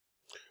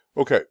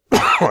Okay,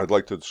 I'd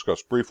like to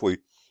discuss briefly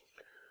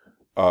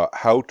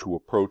how to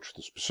approach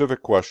the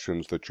specific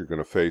questions that you're going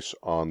to face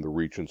on the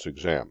Regents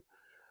exam.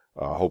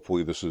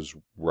 Hopefully this is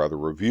rather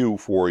review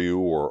for you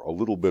or a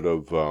little bit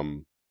of,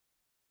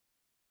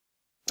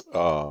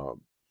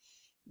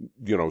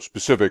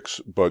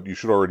 specifics, but you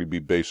should already be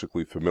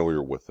basically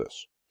familiar with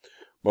this.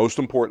 Most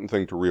important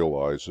thing to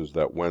realize is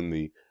that when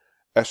the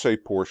essay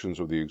portions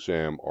of the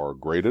exam are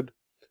graded,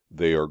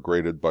 they are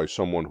graded by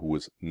someone who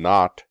is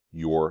not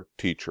your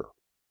teacher.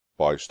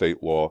 By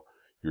state law,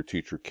 your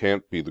teacher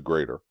can't be the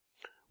grader,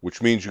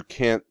 which means you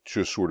can't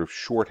just sort of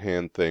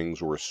shorthand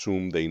things or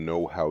assume they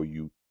know how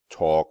you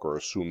talk or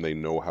assume they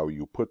know how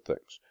you put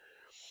things.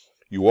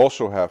 You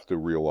also have to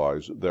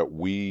realize that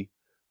we,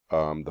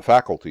 the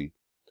faculty,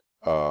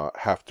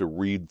 have to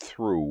read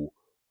through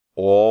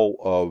all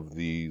of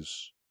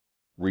these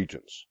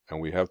regents, and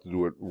we have to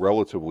do it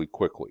relatively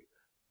quickly.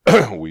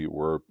 We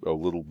were a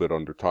little bit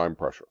under time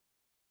pressure.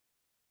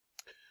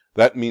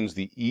 That means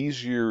the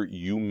easier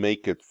you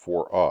make it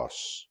for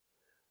us,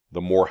 the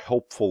more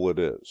helpful it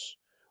is.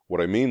 What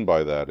I mean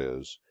by that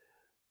is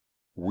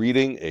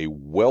reading a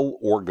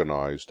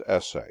well-organized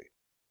essay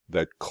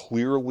that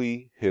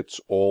clearly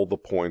hits all the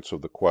points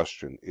of the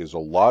question is a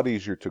lot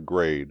easier to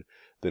grade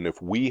than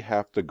if we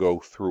have to go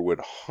through it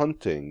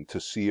hunting to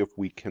see if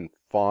we can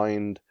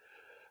find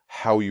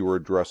how you're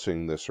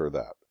addressing this or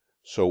that.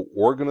 So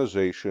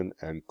organization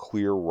and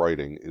clear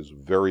writing is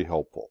very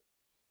helpful.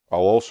 I'll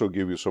also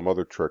give you some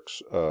other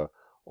tricks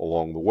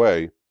along the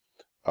way,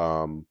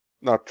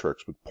 not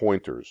tricks, but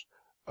pointers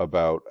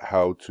about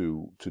how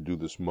to do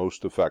this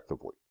most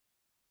effectively.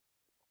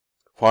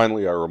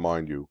 Finally, I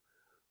remind you,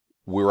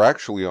 we're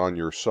actually on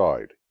your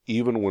side,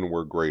 even when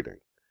we're grading.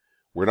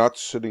 We're not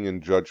sitting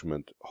in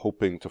judgment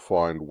hoping to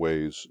find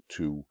ways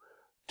to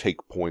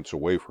take points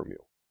away from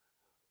you.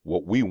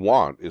 What we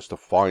want is to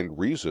find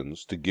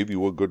reasons to give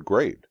you a good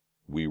grade.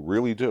 We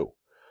really do.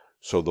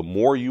 So the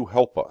more you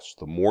help us,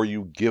 the more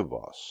you give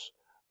us,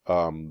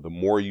 the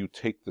more you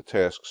take the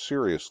task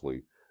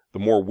seriously, the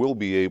more we'll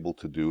be able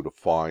to do to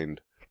find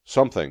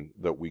something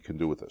that we can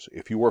do with this.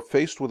 If you are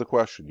faced with a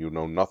question you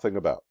know nothing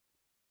about,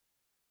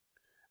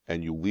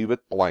 and you leave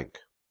it blank,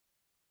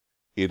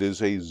 it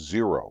is a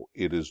zero.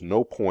 It is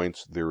no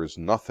points. There is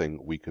nothing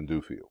we can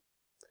do for you.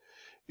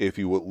 If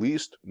you at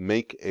least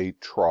make a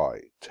try,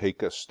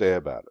 take a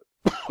stab at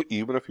it,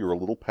 even if you're a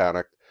little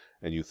panicked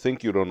and you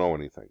think you don't know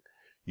anything,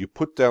 you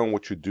put down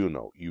what you do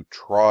know. You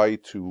try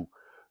to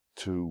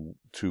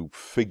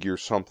figure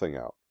something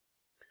out.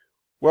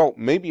 Well,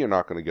 maybe you're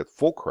not going to get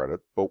full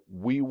credit, but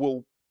we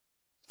will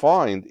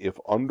find if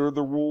under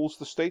the rules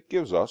the state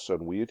gives us,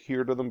 and we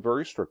adhere to them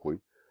very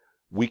strictly,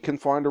 we can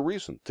find a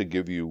reason to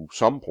give you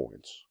some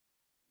points.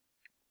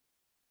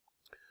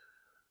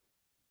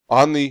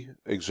 On the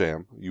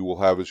exam, you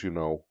will have, as you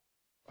know,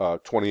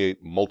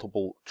 28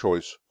 multiple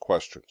choice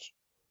questions.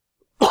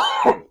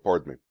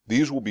 Pardon me.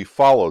 These will be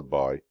followed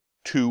by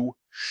 2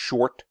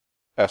 short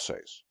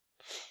essays.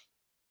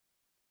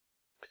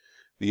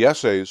 These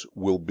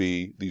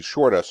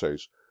short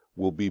essays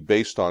will be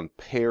based on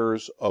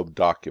pairs of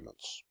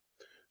documents.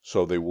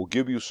 So they will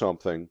give you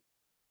something.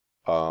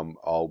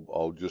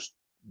 I'll just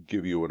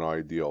give you an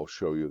idea. I'll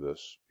show you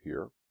this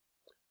here.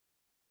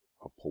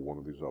 I'll pull one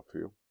of these up for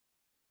you.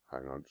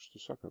 Hang on just a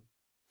second.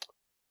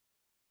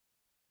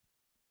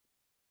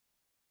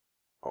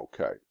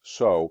 Okay,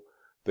 so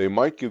they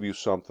might give you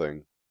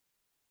something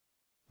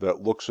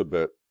that looks a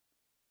bit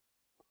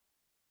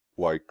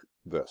like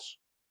this.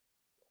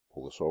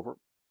 Pull this over.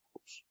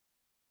 Oops.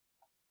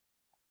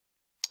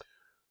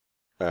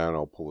 And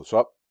I'll pull this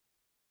up.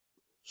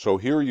 So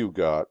here you've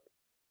got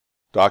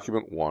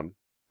document 1,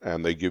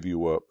 and they give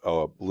you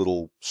a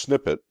little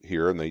snippet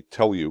here, and they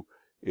tell you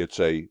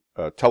it's a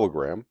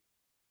telegram.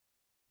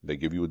 They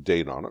give you a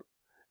date on it.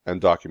 And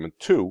document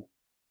 2,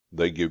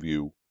 they give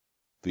you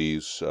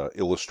these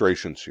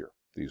illustrations here.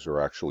 These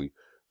are actually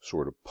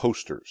sort of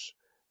posters.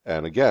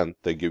 And again,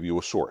 they give you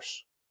a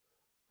source.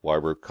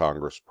 Library of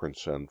Congress,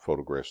 Prints and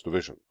Photographs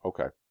Division.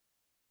 Okay.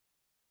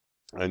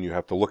 And you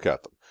have to look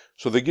at them.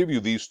 So they give you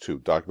these 2,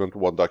 document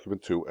 1,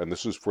 document 2, and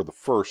this is for the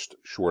first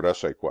short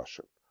essay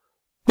question.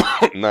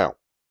 Now,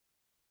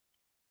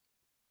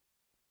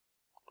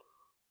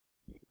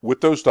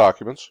 with those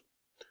documents,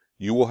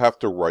 you will have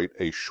to write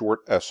a short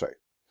essay.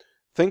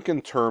 Think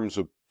in terms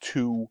of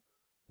 2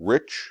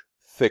 rich,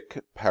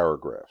 thick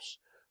paragraphs.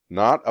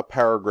 Not a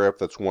paragraph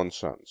that's 1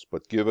 sentence,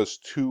 but give us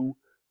 2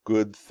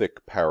 good,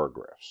 thick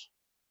paragraphs.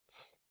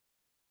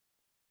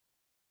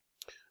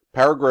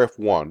 Paragraph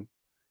 1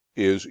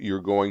 is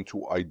you're going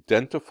to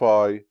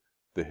identify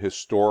the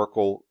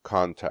historical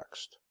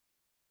context.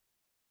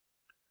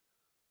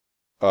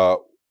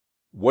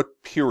 What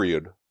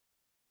period,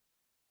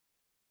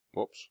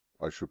 whoops,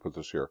 I should put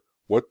this here.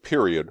 What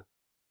period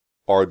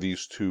are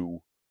these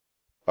 2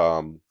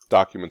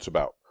 documents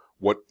about?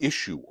 What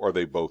issue are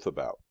they both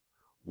about?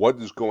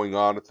 What is going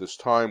on at this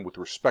time with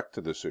respect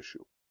to this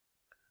issue?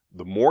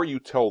 The more you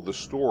tell the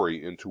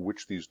story into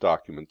which these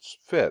documents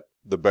fit,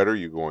 the better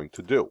you're going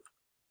to do.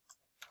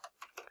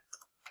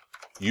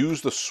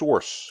 use the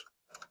source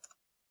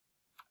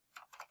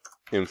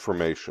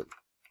information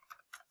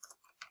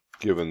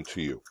given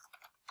to you,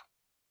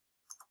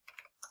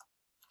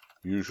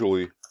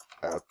 usually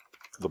at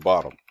the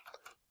bottom.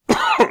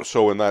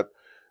 So in that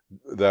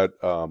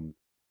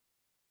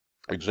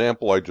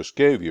example I just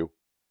gave you,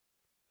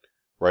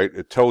 right,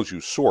 it tells you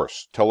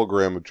source,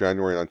 telegram of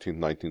January 19,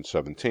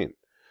 1917.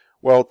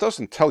 Well, it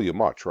doesn't tell you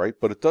much, right?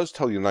 But it does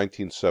tell you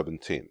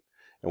 1917.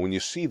 And when you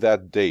see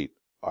that date,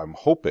 I'm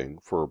hoping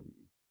for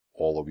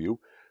all of you,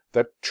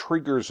 that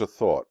triggers a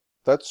thought.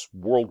 That's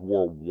World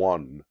War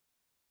I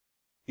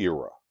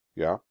era,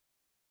 yeah?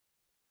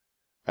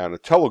 And a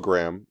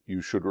telegram,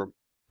 you should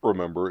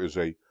remember, is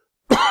a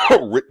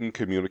written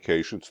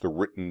communication. It's the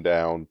written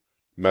down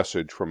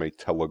message from a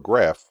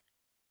telegraph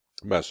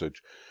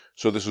message.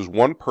 So this is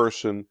one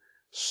person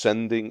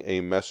sending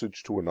a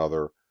message to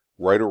another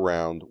right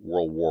around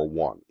World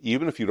War I.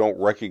 Even if you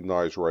don't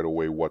recognize right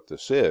away what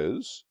this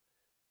is,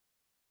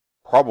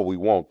 probably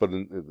won't, but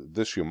in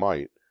this you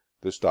might,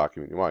 this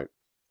document you might.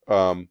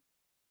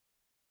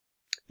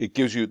 It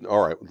gives you,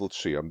 all right, let's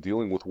see, I'm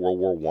dealing with World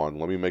War I.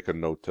 Let me make a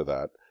note to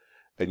that.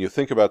 And you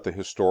think about the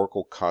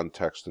historical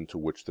context into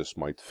which this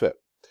might fit.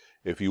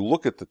 If you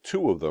look at the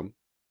two of them,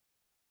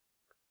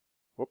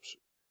 whoops,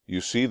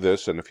 you see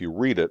this, and if you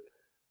read it,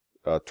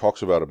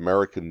 talks about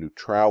American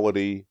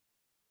neutrality,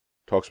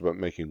 talks about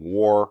making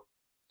war,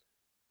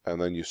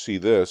 and then you see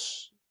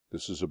this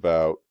is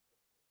about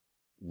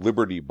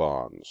Liberty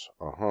bonds,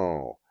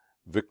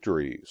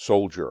 victory,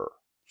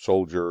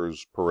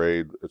 soldiers,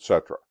 parade,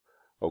 etc.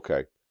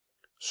 Okay,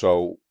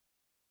 so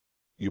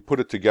you put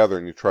it together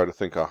and you try to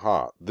think,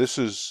 this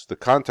is, the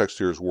context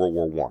here is World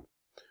War I.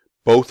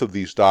 Both of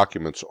these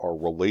documents are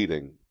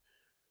relating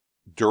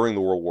during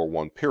the World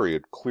War I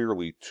period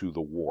clearly to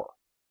the war.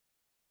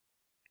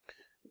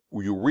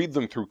 You read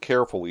them through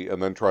carefully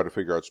and then try to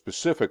figure out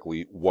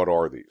specifically what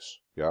are these,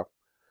 yeah?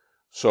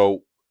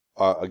 So,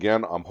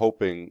 again, I'm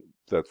hoping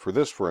that for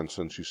this, for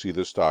instance, you see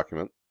this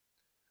document.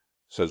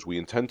 It says, we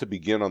intend to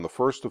begin on the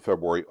 1st of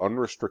February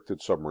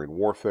unrestricted submarine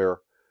warfare.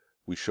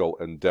 We shall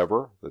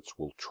endeavor, that's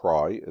we'll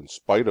try, in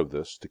spite of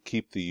this, to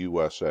keep the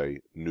USA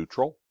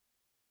neutral.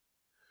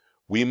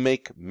 We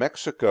make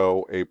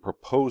Mexico a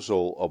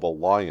proposal of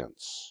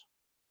alliance.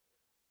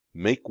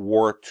 Make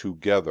war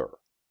together.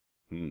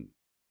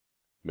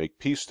 Make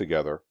peace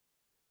together.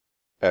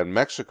 And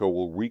Mexico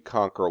will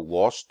reconquer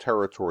lost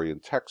territory in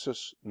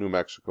Texas, New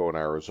Mexico, and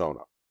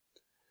Arizona.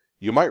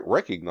 You might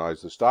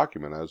recognize this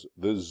document as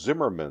the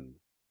Zimmerman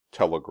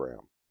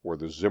telegram, or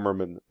the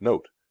Zimmerman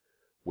note,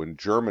 when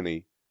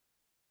Germany,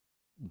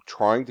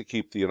 trying to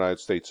keep the United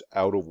States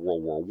out of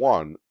World War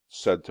I,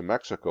 said to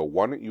Mexico,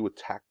 why don't you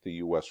attack the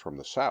U.S. from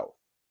the south?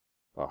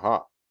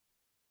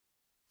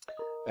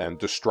 And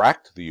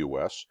distract the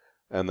U.S.,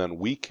 and then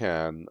we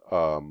can,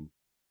 do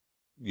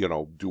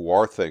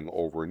our thing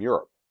over in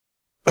Europe.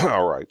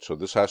 All right, so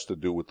this has to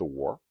do with the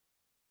war.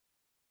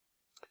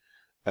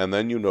 And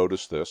then you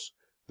notice this.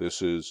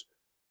 This is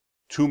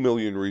 2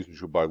 million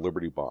reasons you buy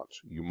Liberty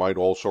bonds. You might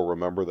also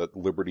remember that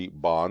Liberty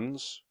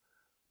bonds,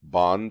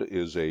 bond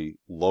is a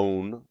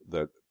loan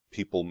that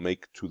people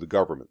make to the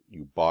government.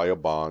 You buy a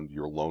bond,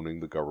 you're loaning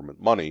the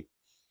government money,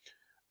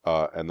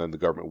 and then the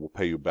government will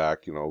pay you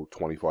back,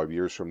 25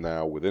 years from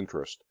now with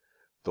interest.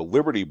 The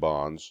Liberty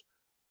bonds,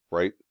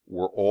 right,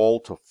 were all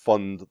to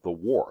fund the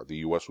war. The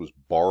U.S. was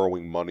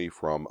borrowing money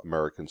from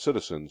American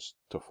citizens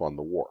to fund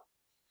the war.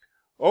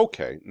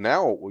 Okay,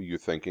 now you're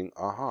thinking,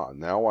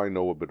 now I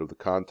know a bit of the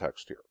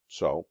context here.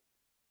 So,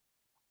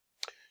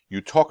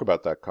 you talk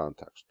about that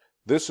context.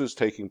 This is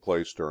taking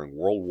place during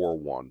World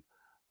War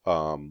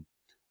I,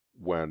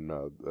 when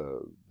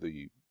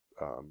the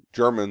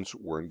Germans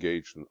were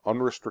engaged in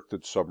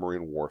unrestricted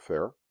submarine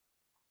warfare,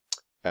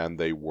 and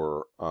they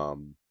were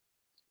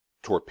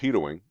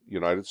torpedoing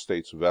United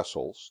States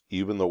vessels,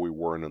 even though we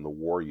weren't in the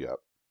war yet.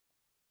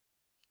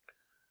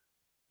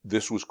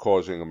 This was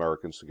causing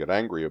Americans to get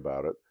angry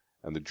about it,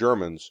 and the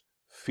Germans,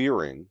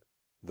 fearing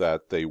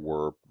that they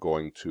were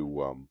going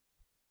to,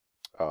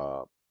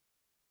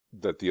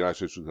 that the United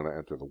States was going to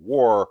enter the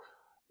war,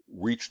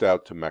 reached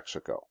out to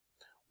Mexico.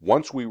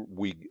 Once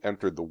we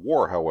entered the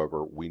war,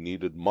 however, we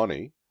needed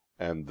money,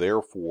 and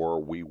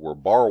therefore we were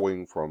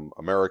borrowing from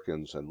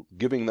Americans and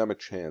giving them a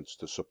chance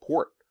to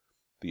support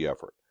the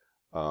effort.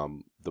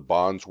 The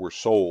bonds were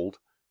sold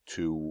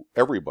to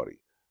everybody.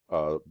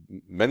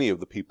 Many of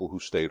the people who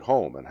stayed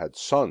home and had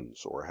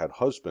sons or had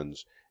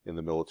husbands in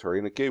the military,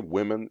 and it gave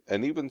women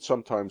and even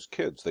sometimes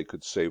kids, they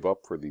could save up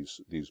for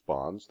these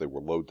bonds. They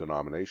were low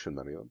denomination,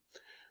 many of them,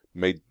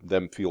 made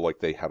them feel like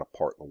they had a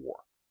part in the war.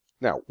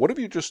 Now, what have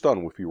you just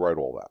done if you write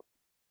all that?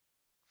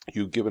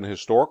 You've given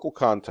historical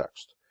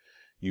context.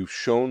 You've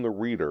shown the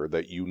reader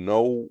that you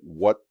know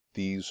what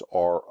these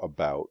are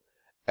about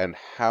and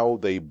how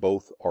they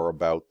both are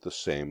about the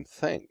same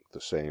thing,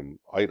 the same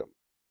item.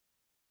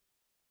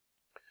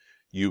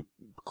 You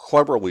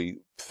cleverly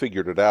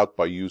figured it out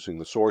by using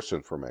the source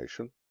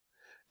information.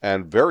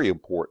 And very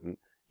important,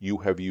 you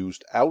have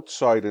used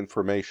outside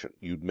information.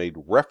 You've made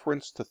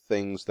reference to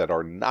things that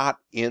are not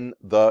in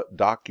the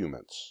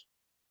documents,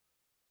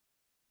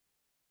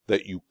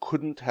 that you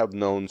couldn't have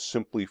known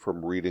simply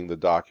from reading the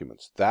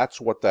documents. That's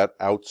what that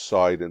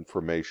outside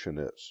information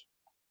is.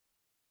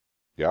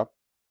 Yeah?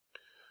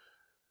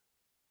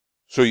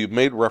 So you've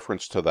made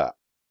reference to that.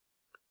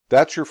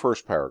 That's your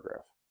first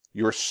paragraph.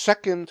 Your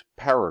second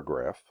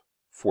paragraph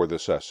for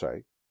this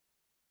essay,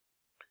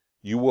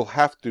 you will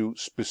have to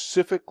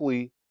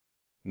specifically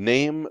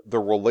name the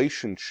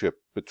relationship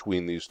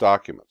between these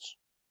documents.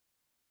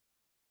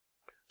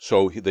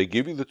 So they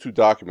give you the two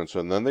documents,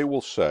 and then they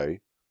will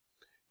say,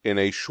 in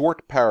a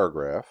short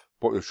paragraph,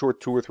 a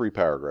short 2 or 3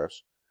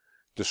 paragraphs,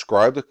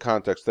 describe the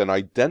context, then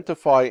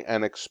identify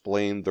and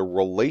explain the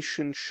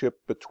relationship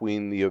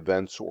between the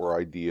events or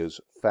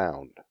ideas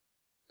found.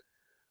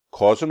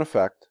 Cause and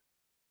effect,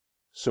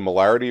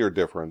 similarity or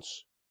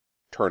difference,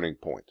 turning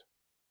point.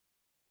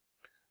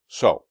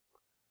 So,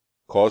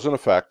 cause and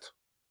effect,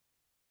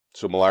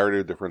 similarity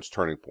or difference,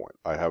 turning point.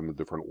 I have them in a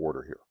different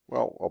order here.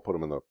 Well, I'll put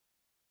them in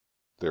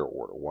their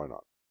order. Why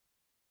not?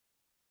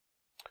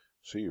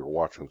 See, you're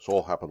watching this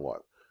all happen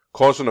live.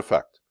 Cause and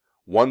effect.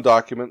 One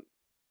document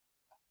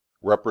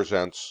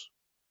represents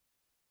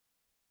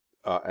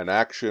an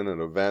action, an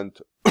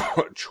event,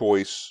 a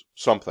choice,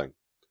 something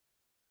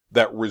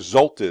that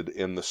resulted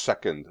in the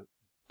second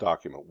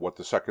document, what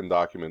the second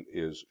document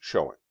is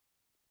showing.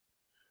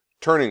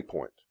 Turning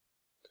point.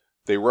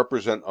 They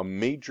represent a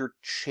major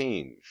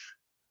change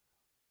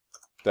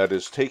that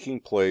is taking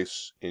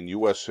place in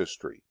U.S.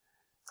 history,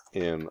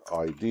 in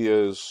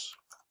ideas,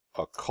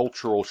 a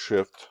cultural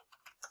shift,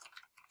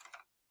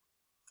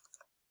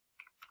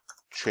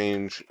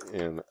 change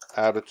in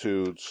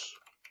attitudes,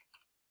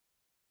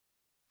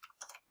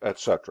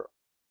 etc.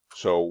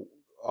 So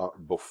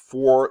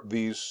before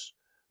this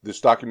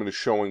document is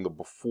showing the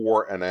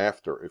before and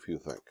after, if you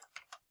think,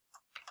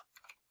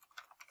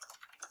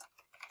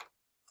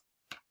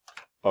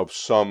 of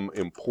some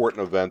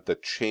important event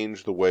that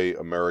changed the way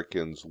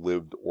Americans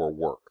lived or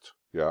worked.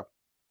 Yeah?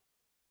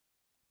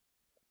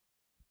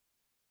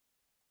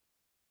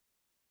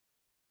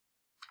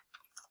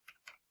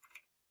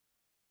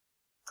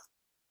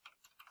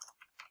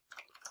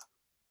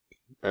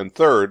 And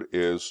third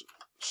is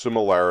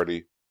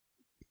similarity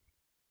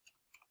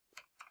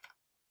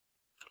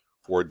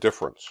or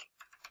difference.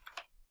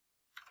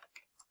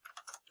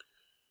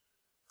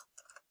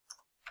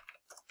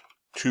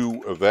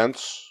 Two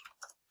events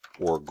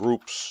or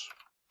groups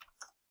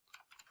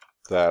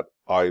that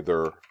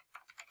either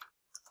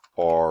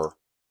are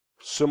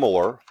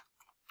similar,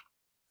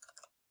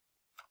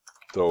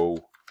 though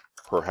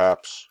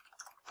perhaps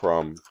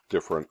from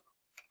different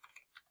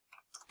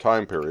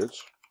time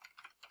periods,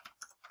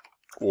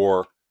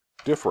 or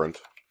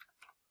different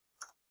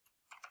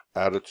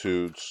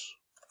attitudes,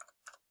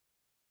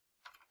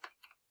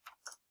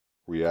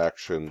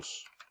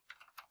 reactions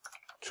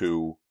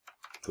to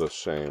the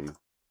same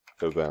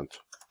event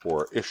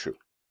or issue.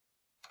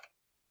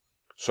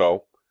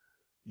 So,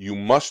 you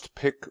must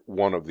pick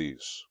one of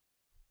these.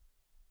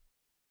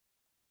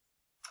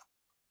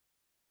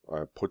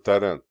 I put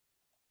that in.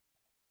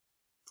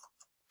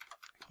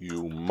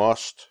 You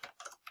must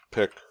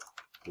pick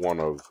one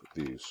of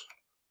these.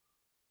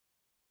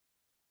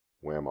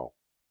 Whammo.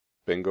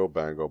 Bingo,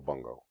 bango,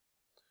 bungo.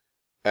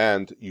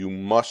 And you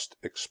must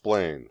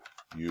explain.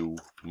 You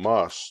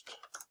must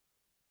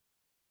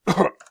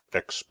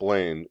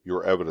explain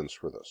your evidence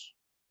for this.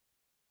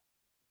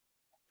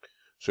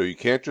 So you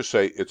can't just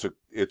say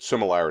it's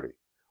similarity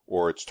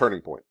or it's turning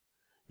point.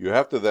 You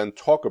have to then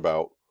talk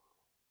about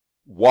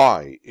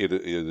why it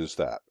is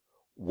that.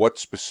 What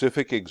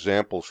specific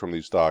examples from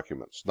these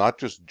documents, not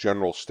just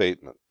general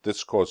statement,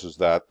 this causes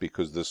that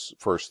because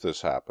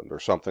this happened or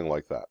something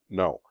like that.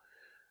 No.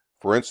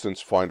 For instance,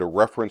 find a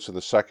reference in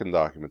the second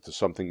document to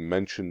something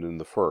mentioned in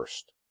the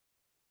first.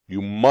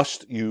 You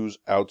must use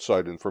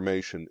outside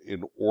information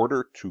in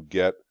order to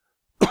get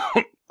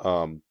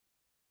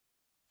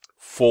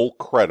full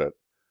credit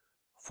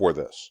for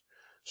this.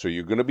 So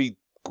you're going to be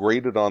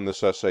graded on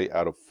this essay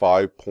out of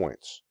 5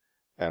 points.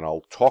 And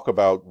I'll talk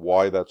about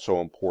why that's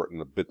so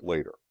important a bit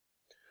later.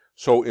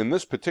 So in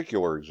this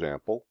particular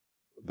example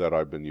that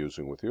I've been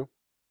using with you,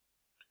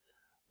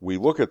 we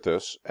look at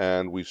this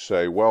and we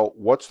say, well,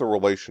 what's the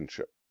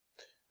relationship?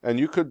 And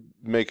you could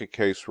make a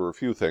case for a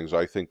few things.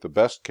 I think the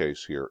best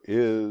case here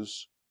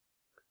is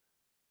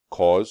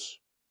cause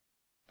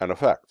and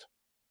effect.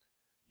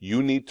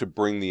 You need to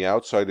bring the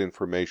outside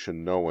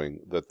information knowing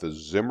that the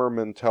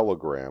Zimmerman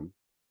telegram,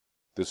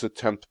 this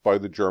attempt by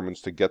the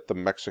Germans to get the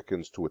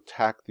Mexicans to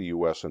attack the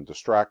U.S. and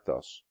distract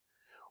us,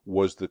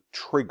 was the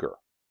trigger.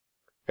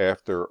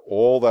 After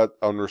all that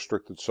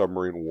unrestricted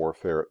submarine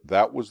warfare,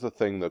 that was the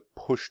thing that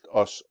pushed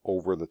us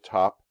over the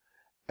top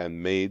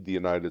and made the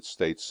United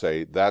States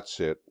say, that's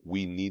it,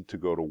 we need to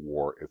go to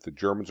war. If the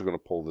Germans are going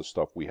to pull this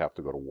stuff, we have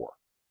to go to war.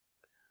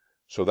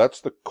 So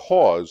that's the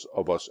cause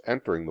of us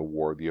entering the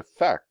war. The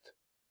effect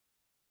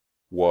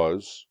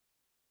was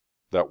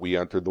that we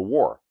entered the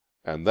war.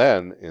 And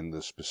then, in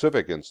the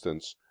specific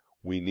instance,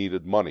 we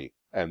needed money.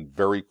 and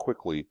very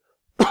quickly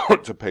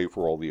to pay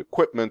for all the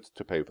equipment,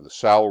 to pay for the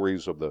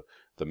salaries of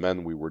the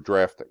men we were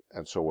drafting.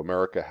 And so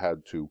America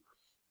had to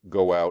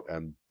go out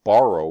and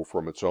borrow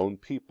from its own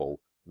people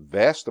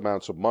vast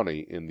amounts of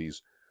money in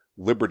these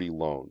Liberty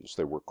loans,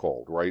 they were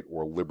called, right?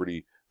 Or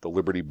the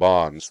Liberty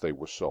bonds they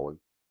were selling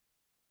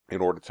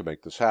in order to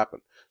make this happen.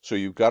 So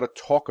you've got to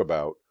talk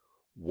about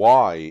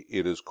why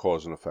it is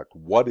cause and effect.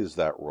 What is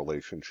that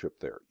relationship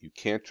there? You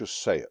can't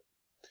just say it.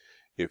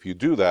 If you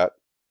do that,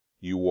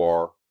 you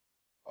are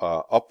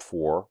up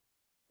for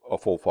a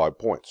full 5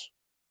 points.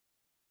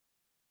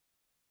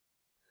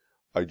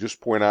 I just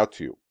point out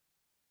to you,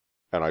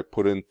 and I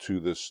put into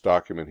this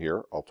document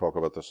here, I'll talk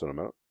about this in a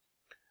minute,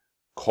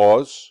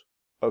 cause,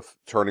 of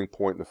turning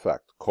point, and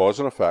effect. Cause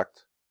and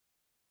effect,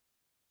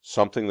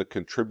 something that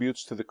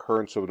contributes to the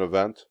occurrence of an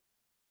event,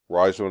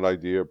 rise of an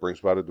idea, brings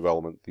about a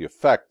development. The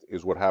effect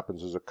is what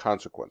happens as a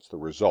consequence, the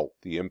result,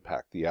 the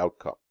impact, the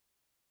outcome.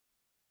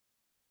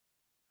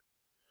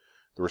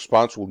 The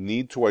response will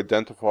need to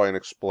identify and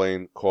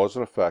explain cause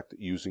and effect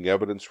using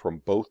evidence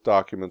from both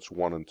documents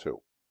 1 and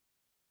 2.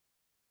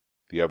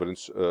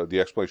 The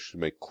explanation should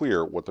make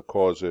clear what the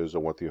cause is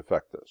and what the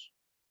effect is.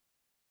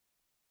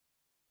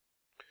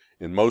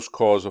 In most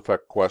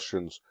cause-effect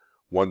questions,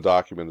 one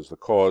document is the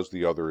cause,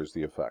 the other is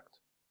the effect.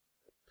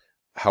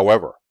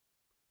 However,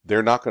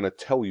 they're not going to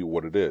tell you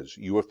what it is.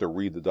 You have to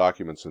read the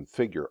documents and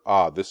figure,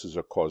 this is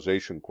a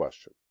causation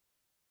question.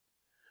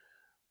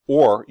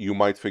 Or you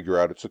might figure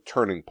out it's a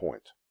turning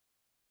point.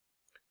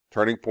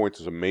 Turning point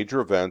is a major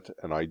event,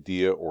 an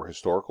idea, or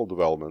historical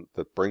development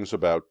that brings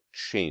about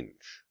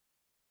change.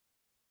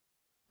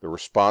 The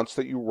response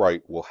that you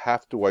write will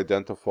have to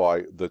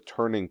identify the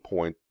turning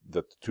point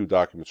that the two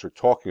documents are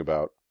talking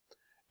about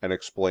and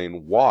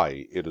explain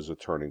why it is a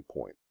turning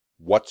point.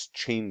 What's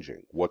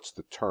changing? What's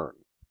the turn?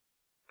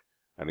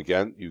 And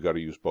again, you've got to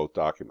use both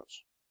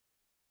documents.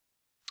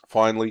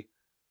 Finally,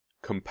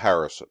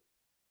 comparison.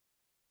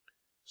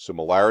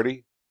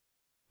 Similarity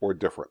or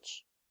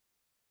difference.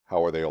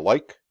 How are they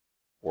alike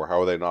or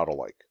how are they not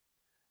alike?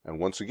 And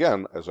once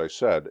again, as I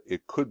said,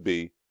 it could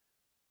be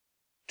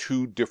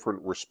two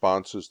different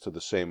responses to the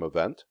same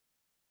event.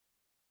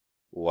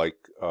 Like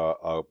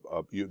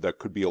that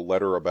could be a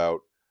letter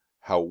about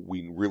how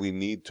we really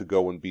need to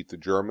go and beat the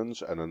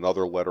Germans, and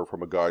another letter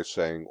from a guy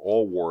saying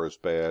all war is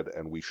bad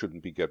and we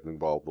shouldn't be getting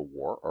involved in the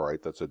war. All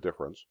right, that's a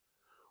difference.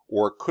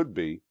 Or it could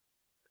be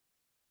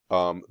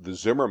the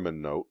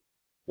Zimmerman note,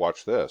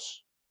 watch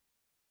this,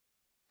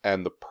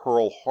 and the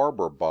Pearl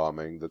Harbor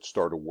bombing that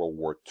started World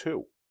War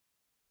II.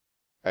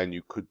 And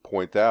you could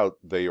point out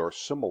they are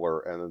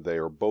similar and they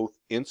are both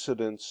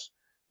incidents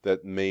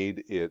that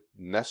made it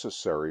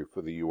necessary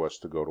for the U.S.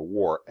 to go to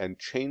war and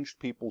changed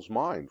people's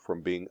mind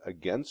from being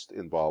against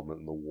involvement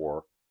in the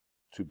war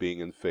to being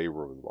in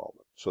favor of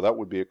involvement. So that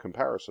would be a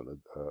comparison,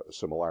 a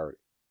similarity.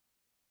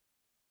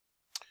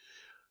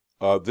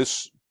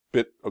 This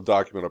bit of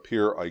document up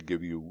here, I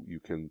give you, you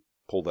can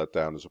pull that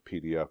down as a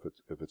PDF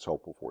if it's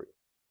helpful for you.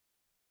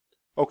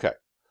 Okay.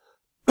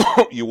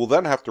 You will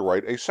then have to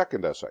write a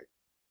second essay,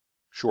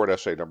 short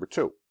essay number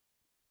 2.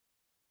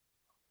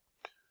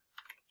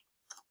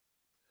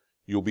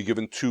 You'll be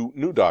given 2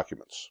 new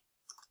documents,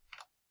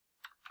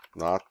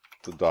 not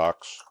the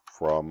docs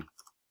from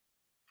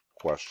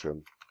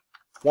question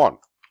 1.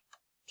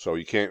 So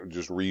you can't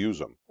just reuse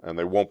them, and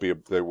they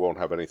won't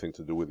have anything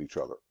to do with each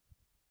other.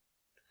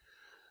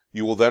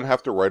 You will then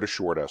have to write a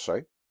short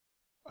essay.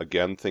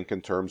 Again, think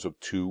in terms of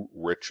 2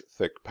 rich,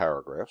 thick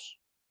paragraphs.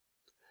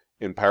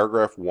 In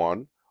paragraph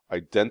 1,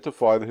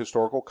 identify the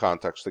historical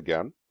context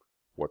again.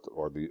 What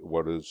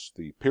is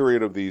the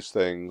period of these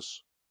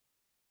things?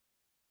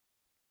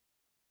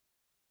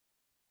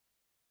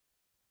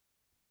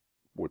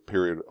 What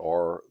period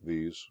are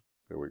these?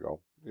 There we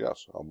go.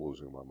 Yes, I'm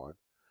losing my mind.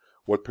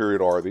 What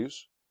period are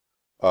these?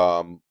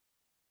 What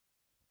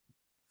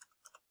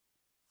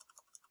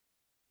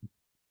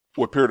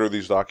period are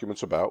these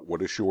documents about?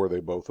 What issue are they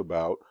both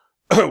about?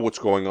 What's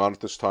going on at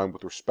this time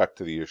with respect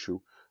to the issue?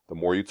 The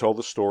more you tell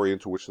the story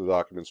into which the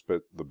documents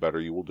fit, the better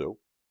you will do.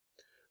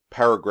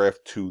 Paragraph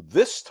 2,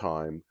 this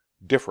time,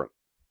 different.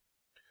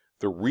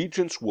 The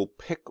regents will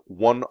pick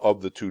one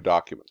of the 2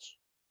 documents.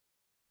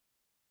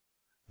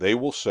 They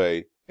will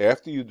say,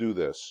 after you do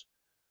this,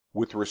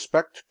 with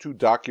respect to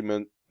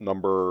document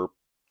number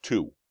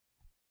 2,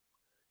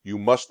 you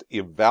must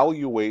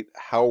evaluate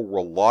how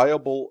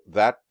reliable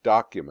that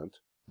document,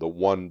 the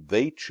one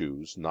they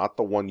choose, not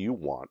the one you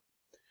want,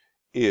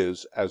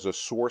 is as a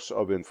source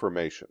of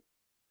information.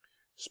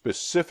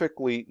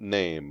 Specifically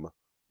name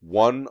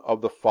one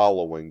of the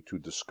following to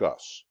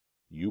discuss.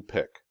 You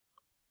pick.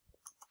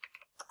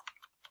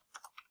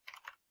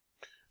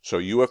 So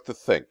you have to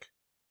think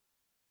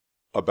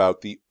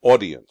about the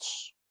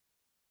audience.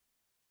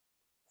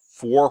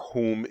 For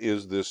whom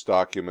is this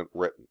document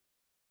written?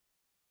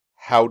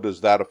 How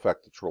does that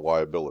affect its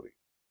reliability?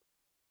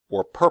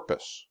 Or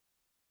purpose.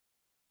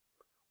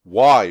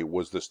 Why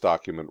was this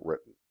document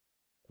written?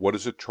 What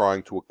is it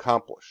trying to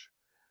accomplish?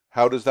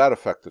 How does that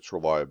affect its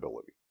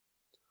reliability?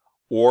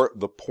 Or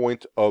the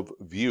point of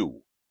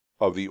view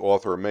of the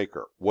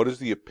author-maker? What is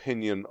the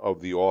opinion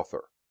of the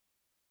author?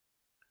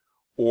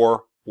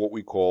 Or what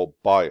we call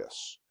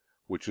bias,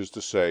 which is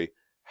to say,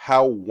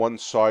 how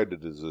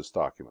one-sided is this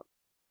document?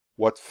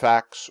 What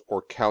facts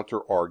or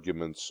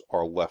counter-arguments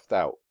are left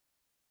out?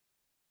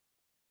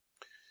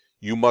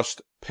 You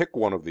must pick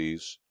one of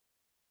these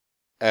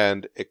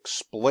and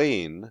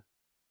explain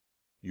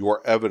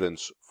your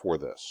evidence for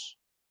this.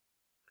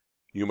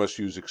 You must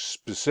use a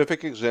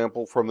specific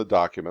example from the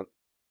document.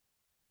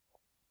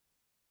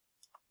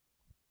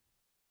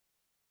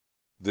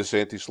 This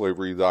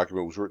anti-slavery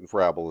document was written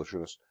for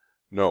abolitionists.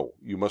 No,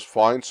 you must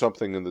find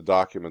something in the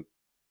document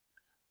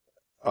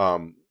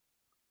about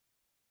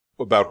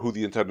who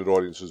the intended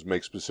audience is,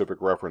 make specific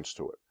reference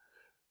to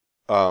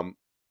it.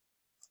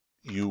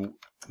 You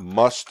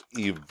must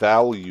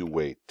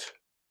evaluate.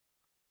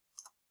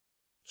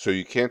 So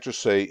you can't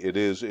just say it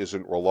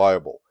isn't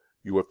reliable.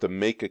 You have to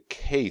make a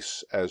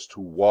case as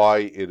to why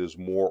it is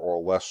more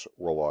or less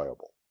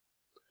reliable.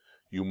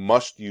 You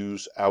must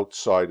use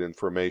outside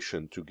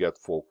information to get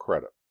full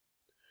credit.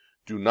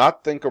 Do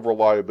not think of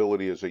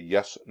reliability as a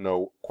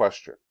yes-no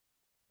question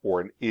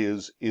or an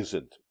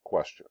is-isn't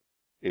question.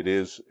 It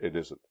is, it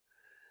isn't.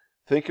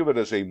 Think of it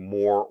as a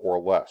more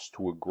or less,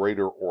 to a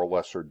greater or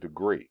lesser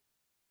degree.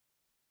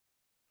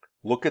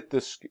 Look at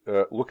this.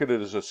 Look at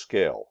it as a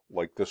scale,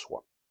 like this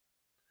one.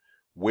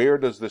 Where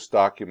does this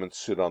document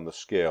sit on the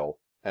scale,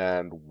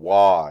 and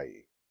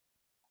why?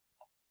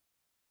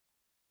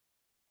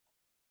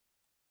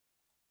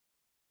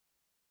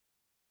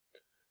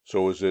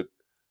 So is it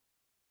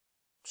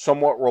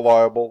somewhat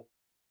reliable,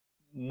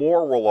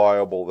 more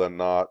reliable than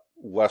not,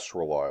 less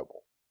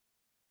reliable?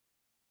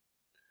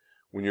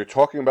 When you're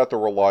talking about the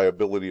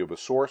reliability of a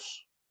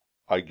source,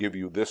 I give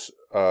you this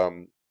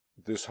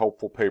this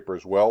helpful paper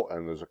as well,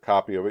 and there's a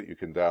copy of it you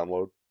can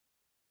download.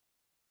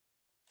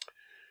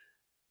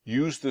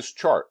 Use this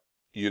chart.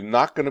 You're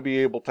not going to be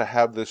able to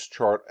have this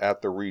chart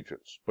at the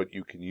Regents, but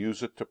you can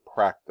use it to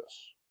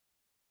practice.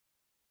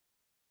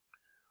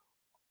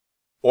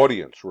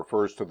 Audience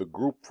refers to the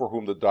group for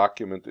whom the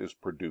document is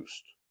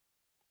produced.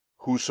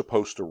 Who's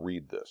supposed to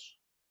read this?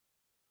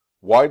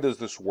 Why does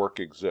this work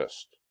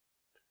exist?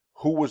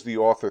 Who was the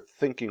author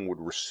thinking would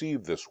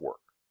receive this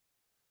work?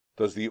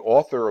 Does the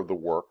author of the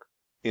work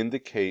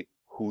indicate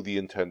who the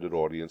intended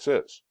audience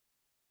is?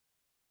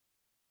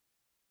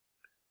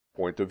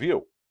 Point of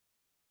view.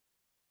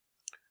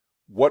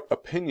 What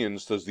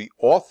opinions does the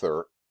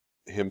author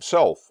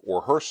himself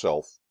or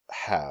herself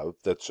have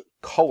that's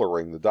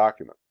coloring the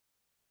document?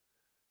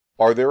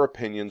 Are their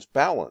opinions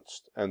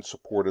balanced and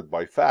supported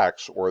by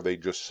facts, or are they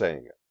just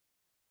saying it?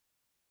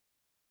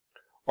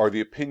 Are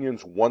the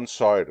opinions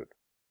one-sided,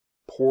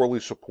 poorly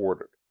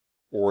supported,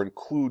 or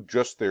include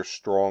just their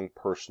strong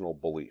personal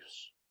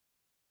beliefs?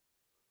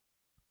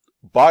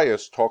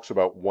 Bias talks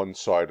about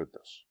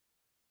one-sidedness.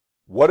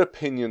 What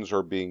opinions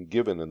are being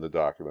given in the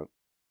document?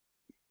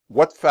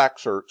 What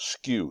facts are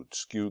skewed?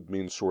 Skewed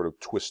means sort of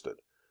twisted.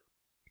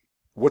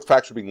 What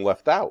facts are being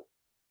left out?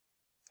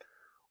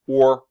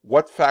 Or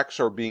what facts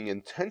are being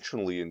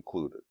intentionally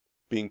included,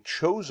 being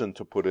chosen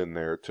to put in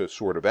there to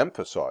sort of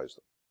emphasize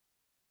them?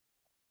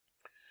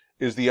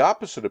 Is the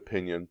opposite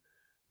opinion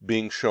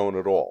being shown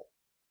at all?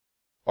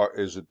 Or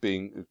is it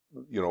being,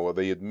 are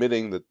they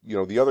admitting that,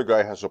 the other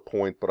guy has a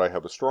point, but I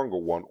have a stronger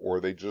one, or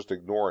are they just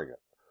ignoring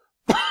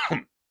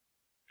it?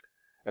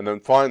 And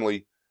then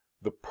finally,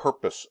 the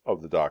purpose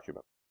of the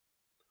document.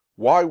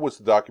 Why was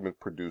the document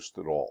produced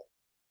at all?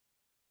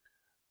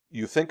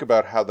 You think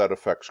about how that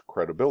affects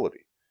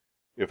credibility.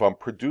 If I'm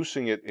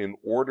producing it in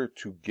order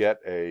to get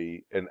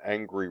an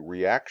angry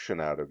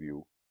reaction out of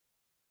you,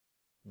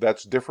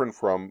 that's different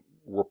from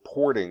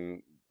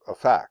reporting a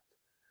fact.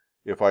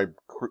 If I'm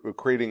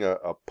creating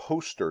a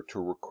poster to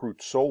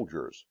recruit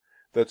soldiers,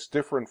 that's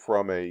different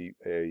from an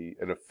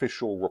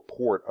official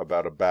report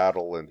about a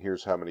battle, and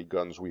here's how many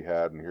guns we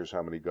had, and here's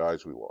how many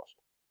guys we lost.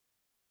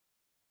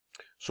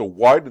 So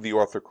why did the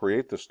author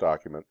create this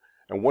document,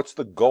 and what's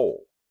the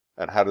goal,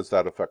 and how does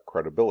that affect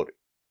credibility?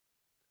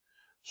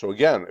 So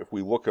again, if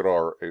we look at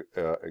our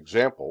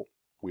example,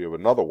 we have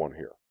another one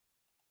here.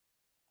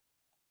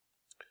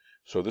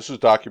 So this is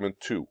document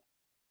 2,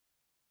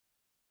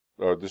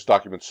 or this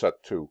document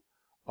set 2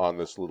 on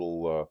this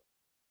little,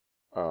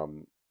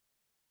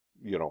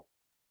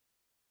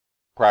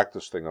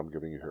 practice thing I'm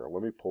giving you here.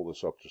 Let me pull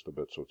this up just a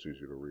bit so it's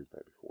easier to read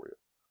maybe for you.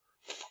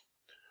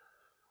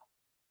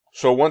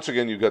 So once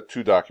again, you've got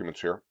 2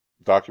 documents here.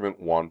 Document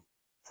 1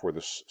 for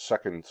this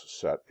second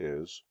set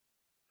is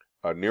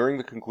nearing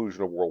the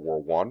conclusion of World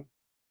War I,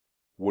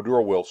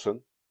 Woodrow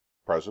Wilson,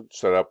 President,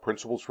 set out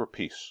principles for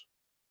peace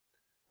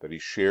that he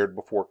shared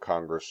before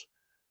Congress,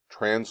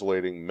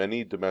 translating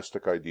many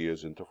domestic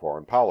ideas into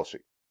foreign policy.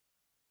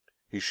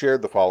 He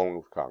shared the following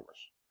with Congress,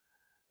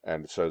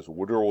 and it says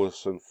Woodrow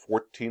Wilson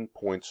 14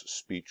 Points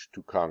Speech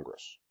to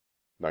Congress,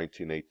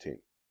 1918.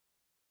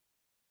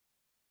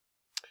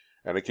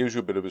 And it gives you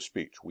a bit of his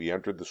speech. We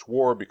entered this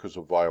war because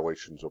of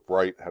violations of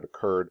right had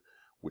occurred,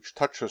 which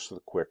touched us to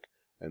the quick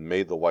and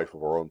made the life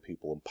of our own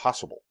people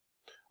impossible,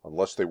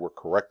 unless they were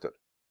corrected.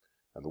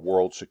 and the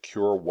world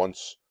secure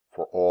once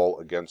for all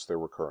against their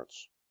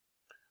recurrence.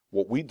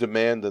 What we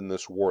demand in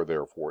this war,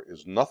 therefore,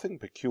 is nothing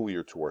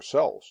peculiar to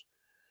ourselves.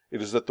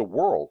 It is that the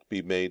world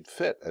be made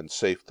fit and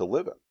safe to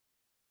live in,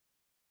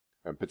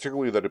 and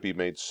particularly that it be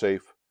made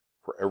safe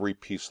for every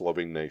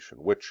peace-loving nation,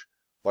 which,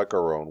 like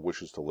our own,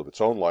 wishes to live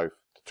its own life,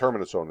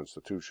 determine its own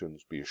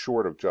institutions, be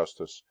assured of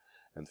justice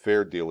and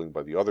fair dealing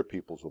by the other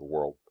peoples of the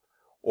world.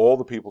 All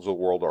the peoples of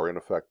the world are in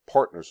effect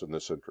partners in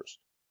this interest.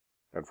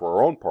 And for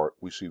our own part,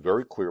 we see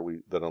very clearly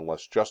that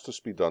unless justice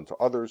be done to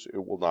others,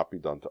 it will not be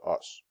done to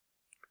us.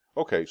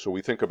 Okay, so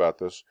we think about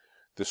this.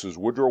 This is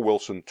Woodrow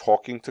Wilson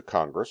talking to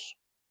Congress.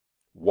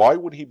 Why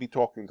would he be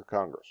talking to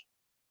Congress?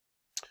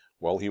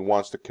 Well, he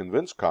wants to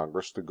convince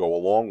Congress to go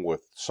along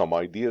with some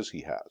ideas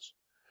he has.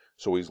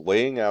 So he's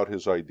laying out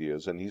his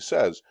ideas, and he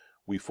says,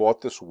 we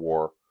fought this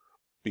war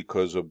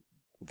because of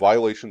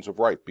violations of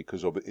right,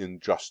 because of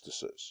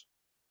injustices.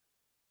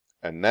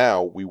 And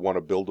now we want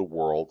to build a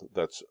world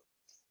that's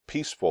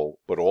peaceful,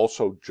 but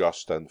also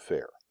just and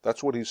fair.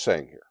 That's what he's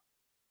saying here.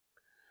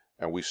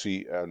 And we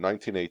see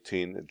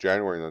 1918,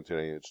 January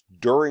 1918, it's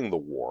during the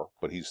war,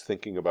 but he's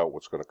thinking about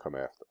what's going to come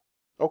after.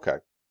 Okay.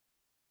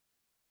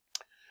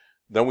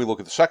 Then we look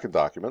at the second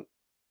document.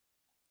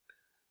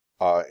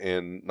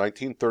 In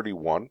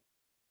 1931,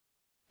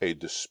 a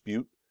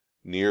dispute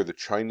near the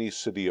Chinese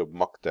city of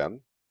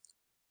Mukden,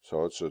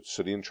 so it's a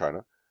city in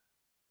China,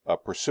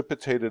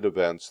 precipitated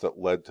events that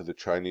led to the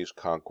Chinese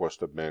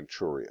conquest of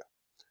Manchuria.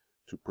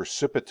 To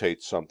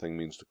precipitate something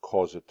means to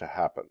cause it to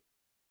happen.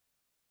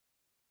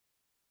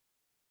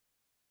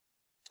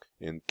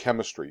 In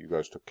chemistry, you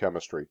guys took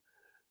chemistry,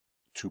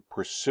 to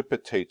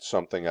precipitate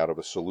something out of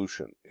a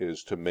solution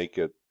is to make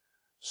it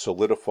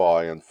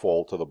solidify and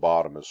fall to the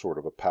bottom as sort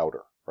of a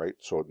powder, right?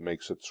 So it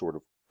makes it sort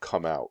of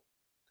come out.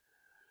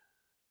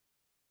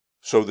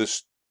 So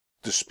this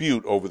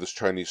dispute over this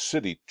Chinese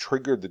city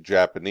triggered the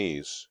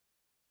Japanese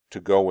to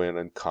go in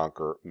and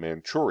conquer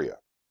Manchuria,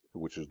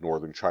 which is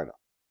northern China.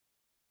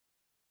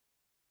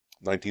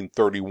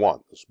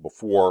 1931, this is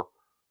before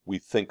we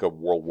think of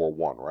World War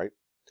I, right?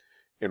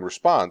 In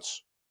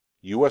response,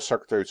 U.S.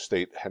 Secretary of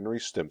State Henry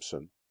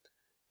Stimson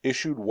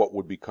issued what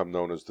would become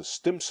known as the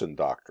Stimson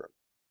Doctrine,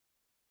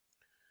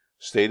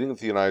 stating that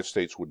the United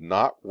States would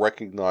not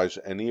recognize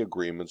any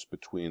agreements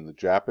between the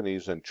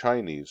Japanese and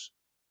Chinese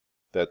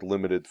that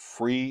limited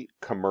free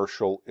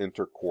commercial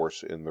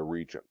intercourse in the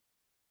region.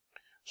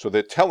 So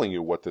they're telling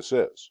you what this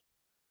is.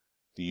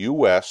 The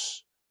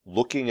U.S.,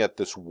 looking at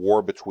this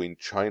war between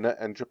China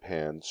and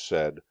Japan,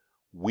 said,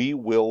 we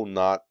will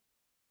not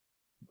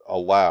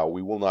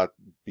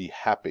be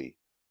happy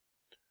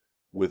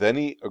with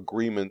any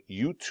agreement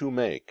you two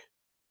make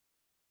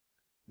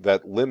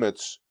that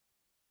limits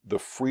the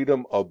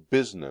freedom of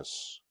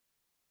business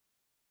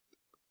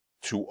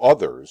to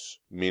others,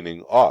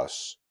 meaning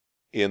us,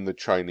 in the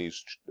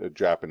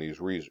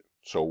Chinese-Japanese region.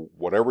 So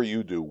whatever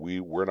you do,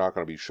 we're not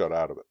going to be shut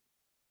out of it.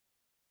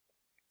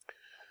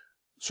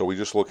 So we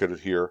just look at it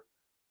here.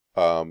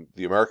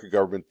 The American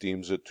government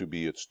deems it to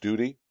be its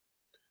duty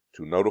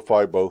to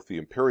notify both the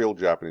Imperial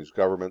Japanese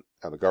government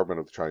and the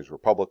government of the Chinese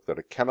Republic that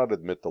it cannot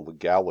admit the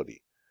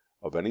legality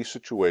of any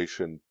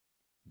situation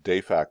de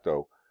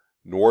facto,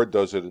 nor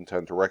does it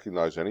intend to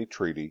recognize any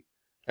treaty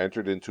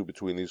entered into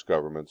between these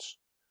governments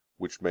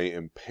which may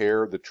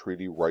impair the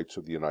treaty rights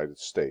of the United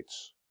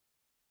States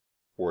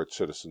or its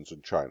citizens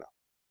in China,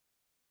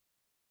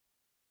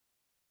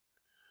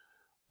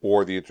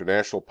 or the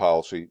international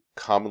policy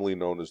commonly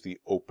known as the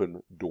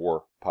open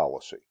door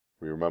policy.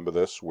 We remember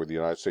this, where the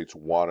United States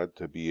wanted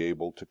to be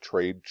able to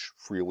trade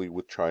freely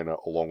with China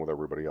along with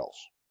everybody else.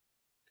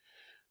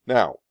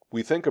 Now,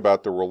 we think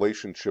about the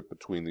relationship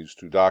between these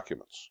two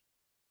documents.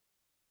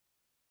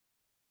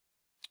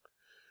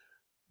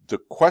 The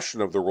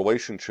question of the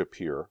relationship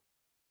here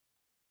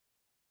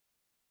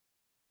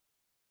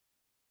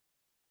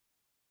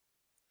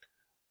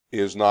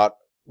is not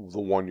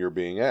the one you're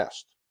being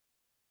asked.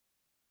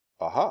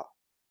 Aha.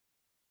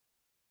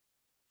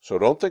 So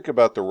don't think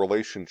about the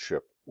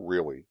relationship,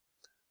 really,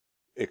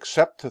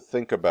 except to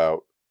think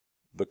about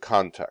the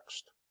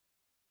context.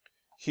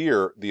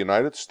 Here, the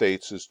United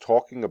States is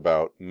talking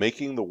about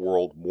making the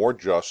world more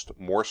just,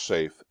 more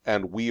safe,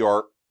 and we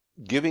are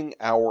giving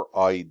our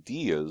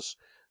ideas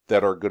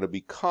that are going to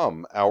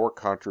become our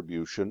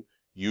contribution,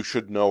 you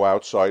should know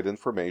outside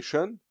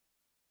information,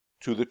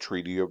 to the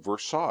Treaty of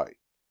Versailles.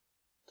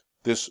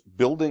 This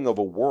building of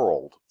a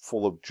world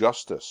full of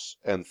justice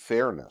and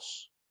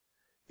fairness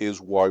is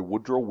why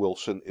Woodrow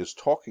Wilson is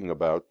talking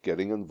about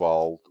getting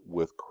involved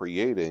with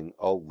creating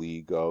a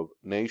League of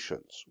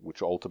Nations,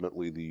 which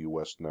ultimately the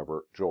U.S.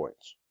 never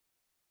joins.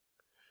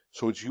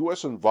 So it's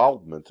U.S.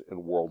 involvement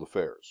in world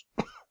affairs.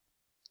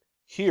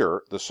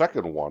 Here, the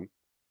second one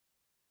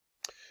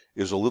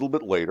is a little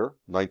bit later,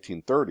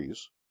 1930s,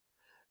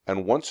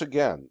 and once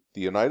again,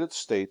 the United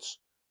States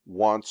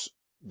wants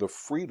the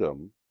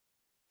freedom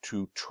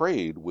to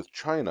trade with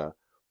China,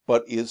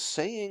 but is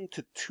saying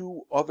to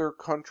two other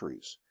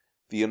countries,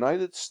 the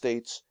United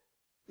States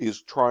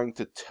is trying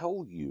to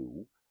tell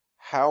you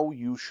how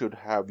you should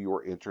have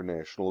your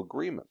international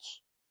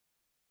agreements.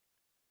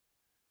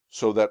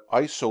 So that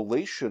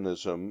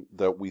isolationism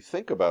that we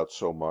think about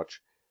so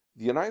much,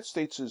 the United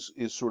States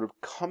is sort of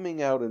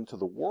coming out into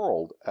the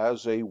world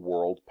as a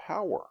world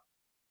power.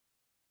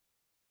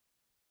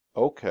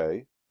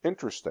 Okay,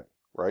 interesting,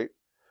 right?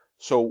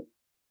 So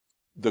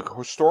the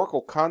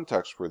historical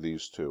context for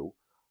these two,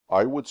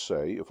 I would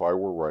say, if I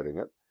were writing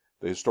it,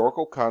 the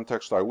historical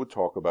context I would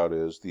talk about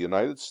is the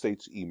United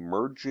States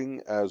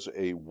emerging as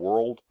a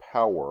world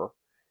power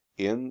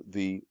in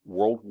the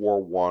World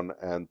War I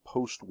and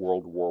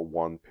post-World War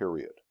I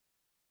period,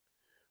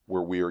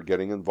 where we are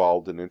getting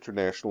involved in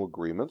international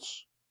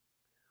agreements,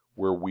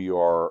 where we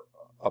are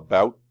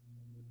about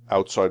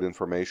outside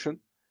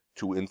information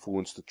to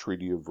influence the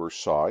Treaty of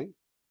Versailles,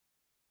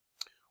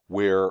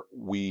 where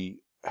we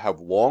have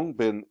long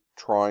been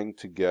trying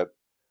to get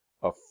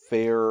a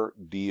fair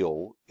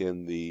deal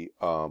in the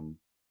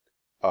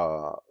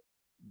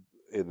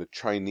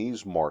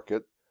Chinese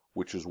market,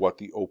 which is what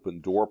the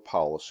open door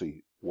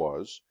policy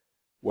was.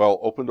 Well,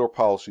 open door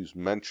policy is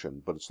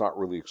mentioned, but it's not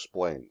really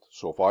explained.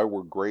 So if I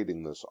were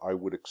grading this, I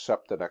would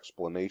accept an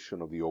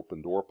explanation of the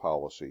open door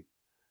policy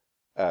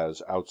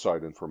as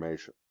outside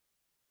information.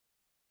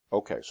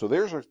 Okay, so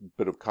there's a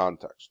bit of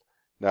context.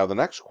 Now the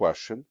next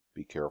question,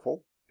 be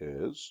careful,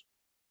 is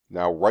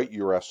now write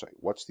your essay.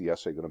 What's the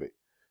essay going to be?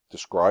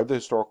 Describe the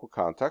historical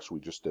context. We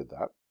just did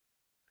that.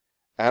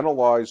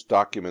 Analyze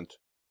document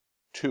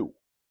 2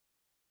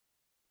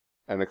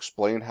 and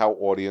explain how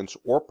audience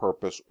or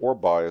purpose or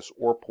bias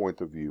or point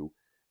of view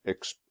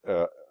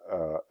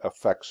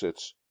affects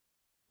its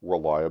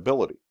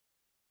reliability.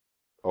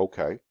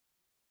 Okay.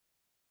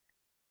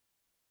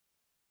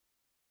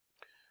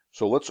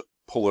 So let's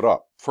pull it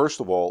up. First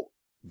of all,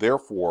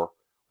 therefore,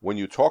 when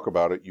you talk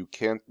about it, you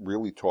can't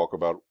really talk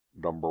about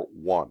number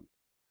 1.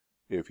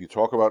 If you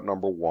talk about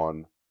number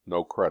 1,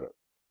 no credit,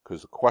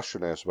 because the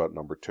question asks about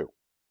number 2.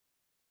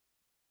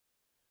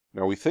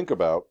 Now we think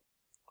about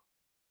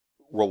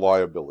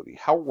reliability.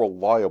 How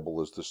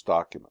reliable is this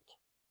document?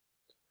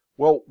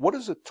 Well, what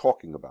is it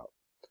talking about?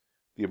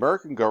 The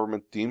American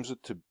government deems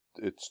it to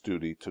its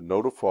duty to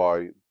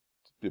notify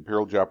the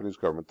Imperial Japanese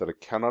government that it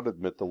cannot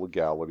admit the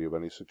legality of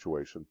any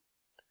situation,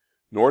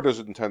 nor does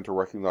it intend to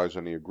recognize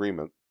any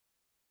agreement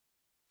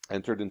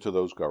entered into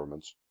those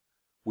governments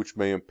which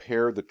may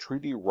impair the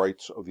treaty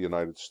rights of the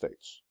United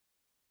States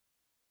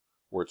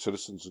or its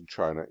citizens in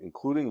China,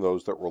 including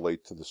those that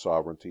relate to the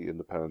sovereignty,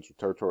 independence, or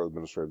territorial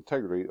administrative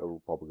integrity of the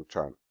Republic of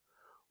China,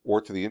 or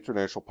to the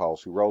international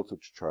policy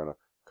relative to China,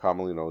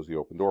 commonly known as the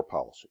open door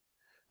policy.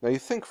 Now you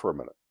think for a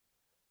minute,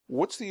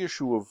 what's the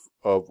issue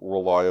of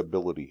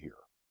reliability here?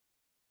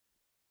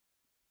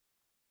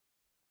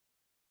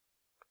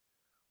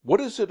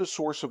 What is it a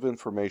source of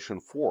information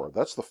for?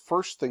 That's the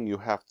first thing you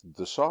have to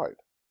decide.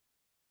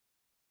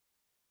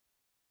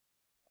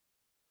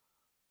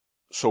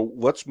 So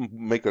let's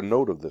make a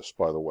note of this,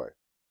 by the way.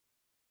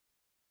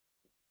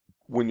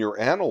 When you're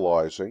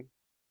analyzing,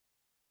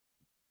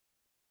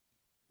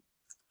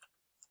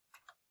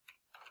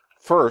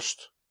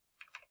 first,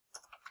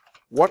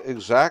 what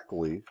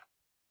exactly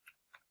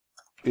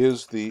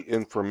is the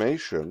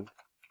information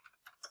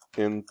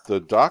in the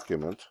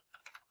document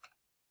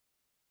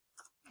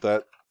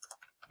that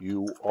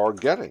you are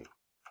getting?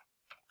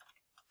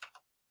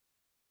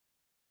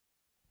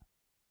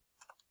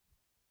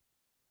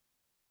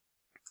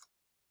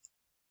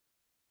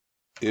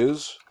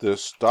 Is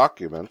this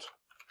document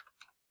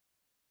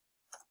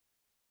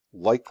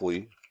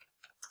likely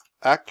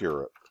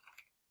accurate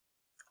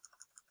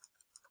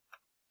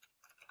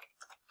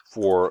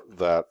for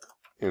that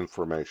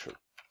information?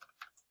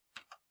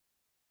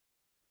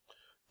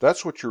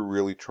 That's what you're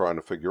really trying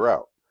to figure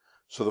out.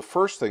 So the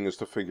first thing is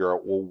to figure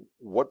out, well,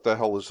 what the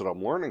hell is it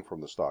I'm learning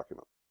from this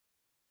document?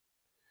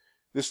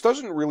 This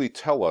doesn't really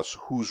tell us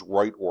who's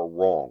right or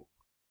wrong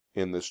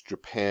in this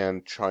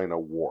Japan-China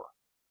war.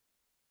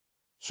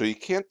 So you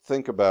can't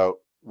think about,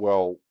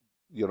 well,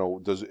 you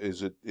know,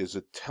 is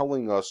it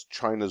telling us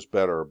China's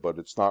better, but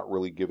it's not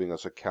really giving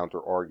us a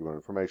counter-argument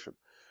information?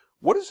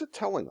 What is it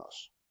telling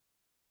us?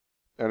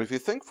 And if you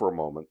think for a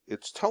moment,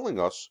 it's telling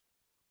us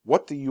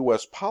what the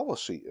U.S.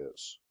 policy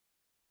is.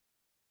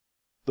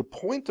 The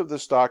point of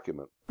this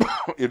document,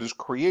 it is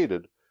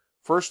created,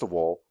 first of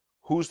all,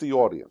 who's the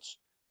audience?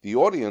 The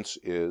audience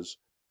is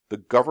the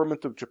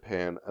government of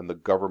Japan and the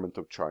government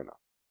of China.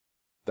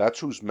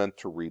 That's who's meant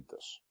to read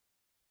this.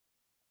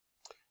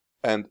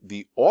 And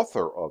the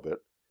author of it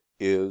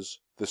is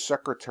the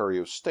Secretary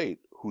of State,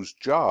 whose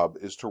job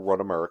is to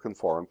run American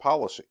foreign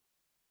policy.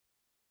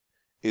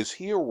 Is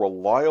he a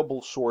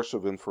reliable source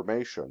of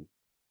information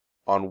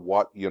on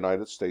what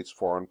United States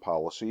foreign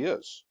policy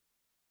is?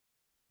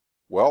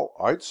 Well,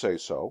 I'd say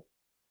so.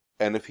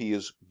 And if he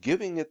is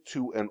giving it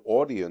to an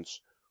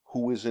audience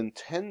who is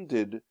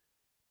intended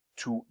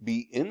to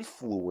be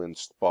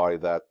influenced by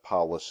that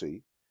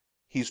policy,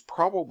 he's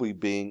probably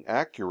being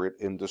accurate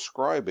in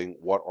describing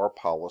what our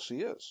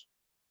policy is.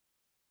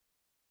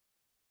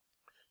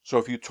 So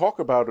if you talk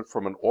about it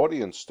from an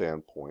audience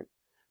standpoint,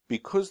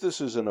 because this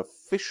is an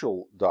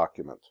official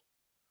document,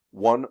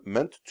 one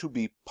meant to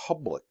be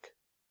public,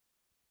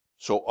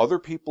 so other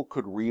people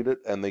could read it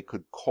and they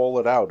could call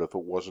it out if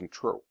it wasn't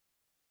true.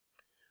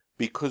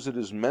 Because it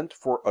is meant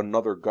for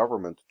another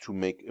government to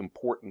make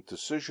important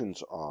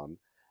decisions on,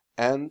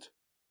 and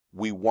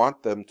we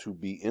want them to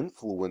be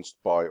influenced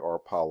by our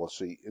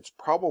policy, it's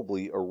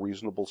probably a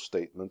reasonable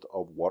statement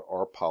of what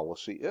our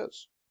policy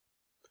is.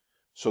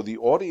 So the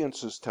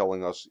audience is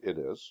telling us it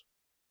is.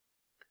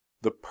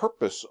 The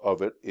purpose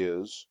of it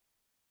is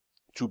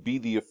to be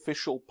the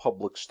official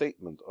public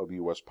statement of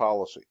U.S.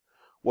 policy.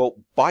 Well,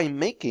 by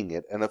making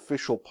it an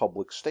official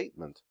public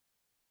statement,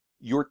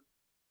 you're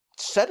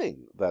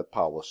setting that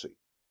policy.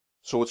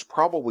 So it's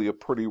probably a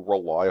pretty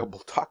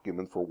reliable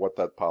document for what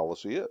that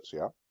policy is,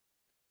 yeah?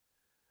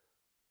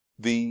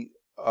 The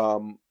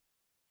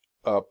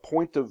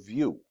point of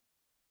view.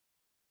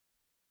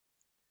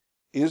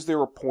 Is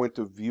there a point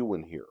of view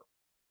in here?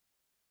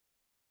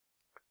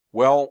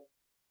 Well,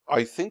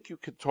 I think you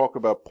could talk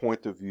about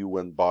point of view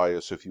and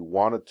bias if you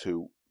wanted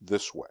to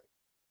this way.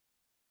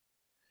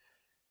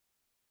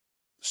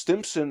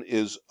 Stimson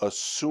is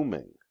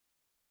assuming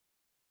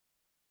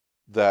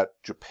that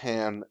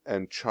Japan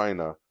and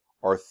China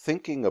are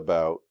thinking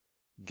about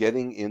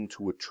getting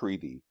into a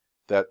treaty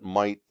that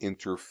might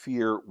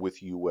interfere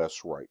with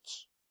U.S.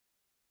 rights.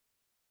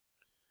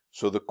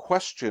 So the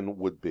question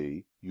would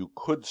be, you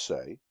could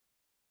say,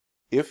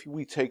 if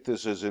we take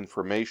this as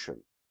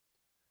information,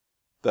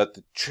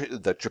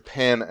 that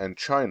Japan and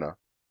China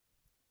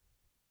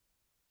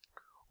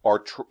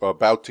are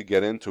about to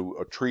get into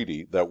a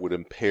treaty that would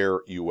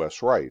impair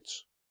U.S.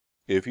 rights,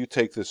 if you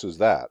take this as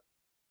that,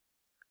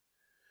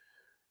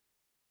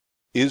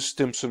 is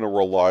Stimson a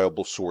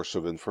reliable source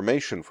of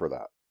information for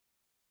that?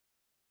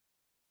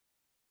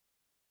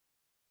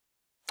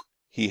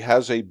 He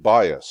has a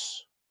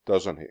bias,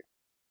 doesn't he?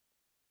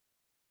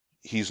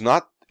 He's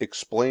not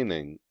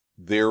explaining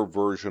their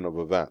version of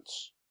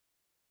events.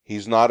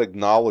 He's not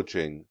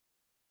acknowledging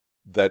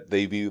that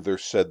they've either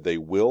said they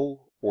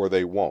will or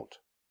they won't.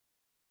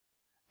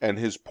 And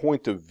his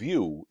point of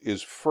view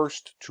is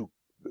first to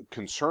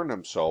concern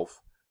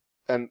himself,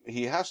 and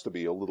he has to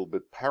be a little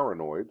bit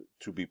paranoid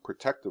to be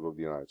protective of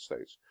the United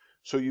States.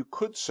 So you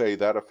could say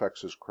that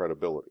affects his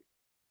credibility.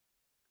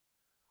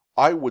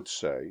 I would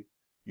say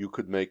you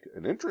could make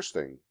an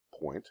interesting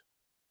point.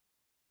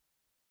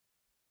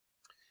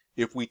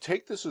 If we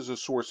take this as a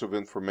source of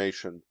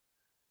information,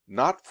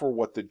 not for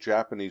what the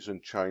Japanese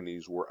and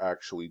Chinese were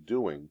actually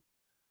doing,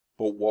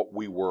 but what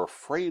we were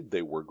afraid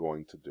they were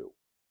going to do.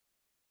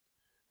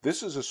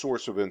 This is a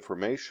source of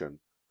information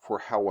for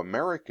how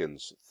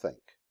Americans think.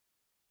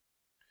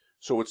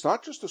 So it's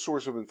not just a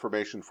source of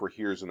information for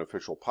here's an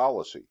official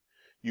policy.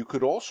 You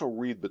could also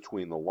read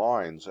between the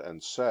lines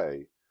and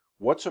say,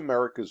 what's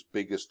America's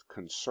biggest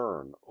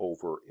concern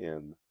over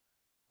in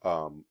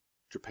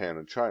Japan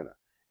and China?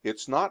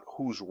 It's not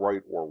who's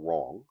right or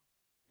wrong.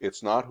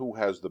 It's not who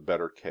has the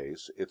better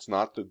case. It's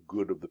not the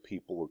good of the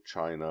people of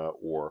China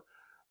or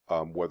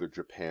whether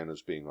Japan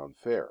is being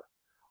unfair.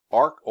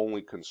 Our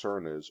only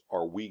concern is,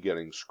 are we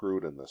getting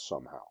screwed in this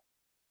somehow?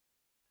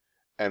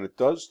 And it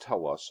does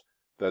tell us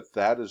that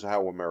that is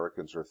how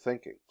Americans are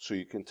thinking. So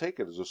you can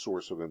take it as a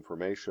source of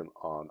information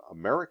on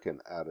American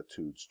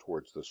attitudes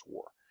towards this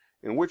war.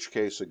 In which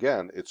case,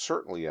 again, it's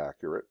certainly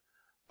accurate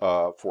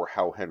for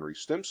how Henry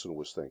Stimson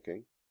was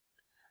thinking.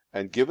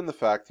 And given the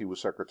fact he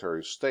was Secretary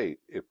of State,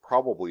 it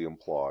probably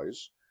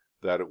implies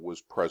that it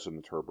was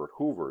President Herbert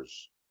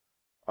Hoover's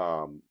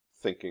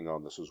thinking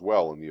on this as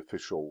well, and the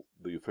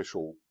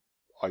official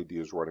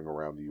ideas running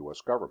around the U.S.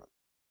 government.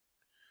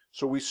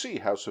 So we see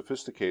how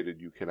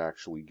sophisticated you can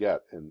actually get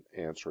in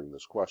answering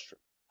this question.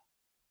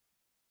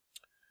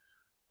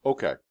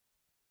 Okay.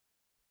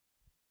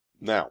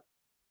 Now,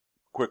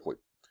 quickly,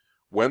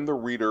 when the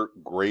reader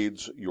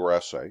grades your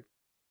essay,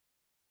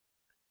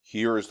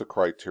 here is the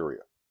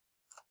criteria.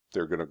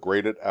 They're going to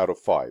grade it out of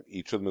 5.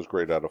 Each of them is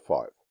graded out of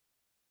 5.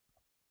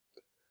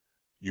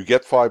 You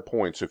get 5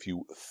 points if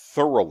you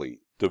thoroughly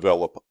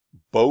develop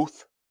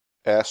both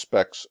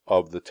aspects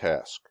of the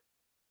task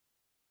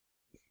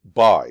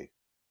by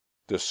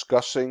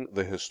discussing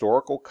the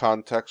historical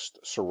context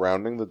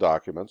surrounding the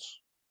documents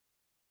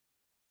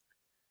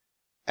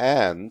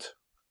and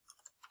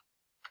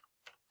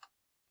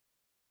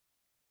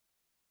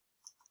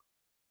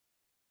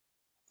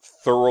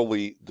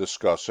thoroughly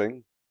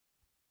discussing,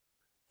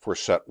 for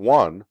set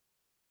 1,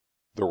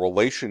 the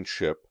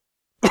relationship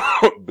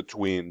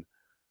between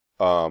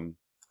the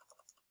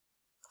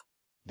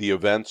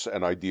events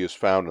and ideas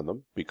found in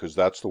them, because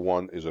that's the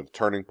one, is a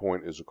turning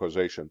point, is a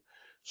causation.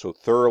 So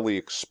thoroughly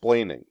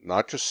explaining,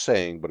 not just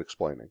saying, but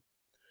explaining.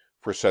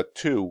 For set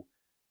 2,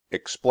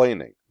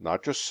 explaining,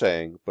 not just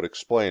saying, but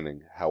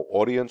explaining how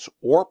audience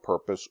or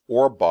purpose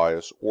or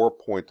bias or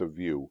point of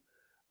view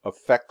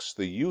affects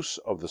the use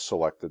of the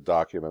selected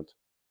document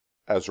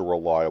as a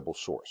reliable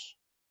source.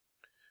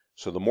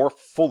 So the more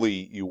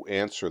fully you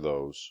answer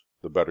those,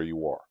 the better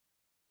you are.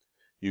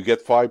 You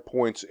get 5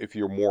 points if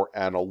you're more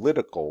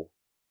analytical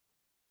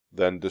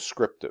than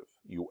descriptive.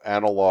 You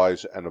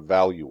analyze and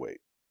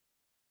evaluate,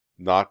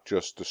 not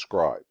just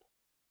describe.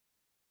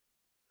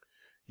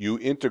 You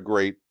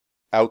integrate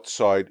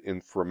outside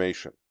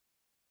information,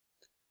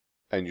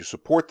 and you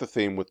support the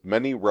theme with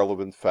many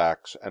relevant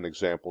facts and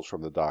examples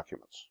from the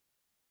documents.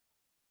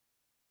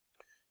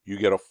 You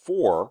get a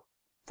 4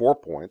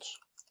 points,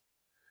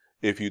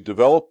 if you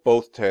develop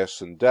both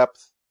tasks in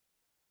depth,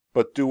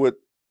 but do it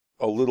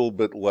a little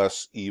bit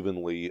less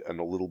evenly and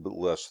a little bit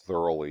less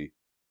thoroughly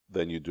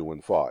than you do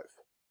in 5.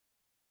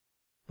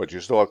 But you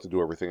still have to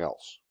do everything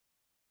else.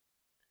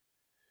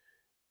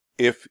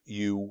 If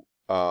you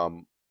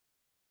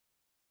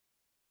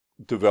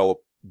develop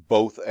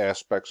both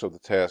aspects of the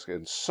task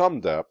in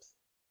some depth,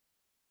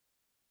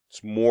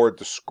 it's more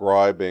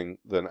describing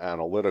than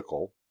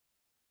analytical.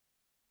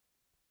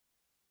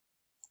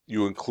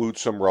 You include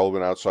some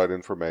relevant outside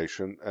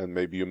information, and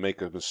maybe you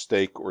make a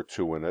mistake or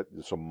two in it,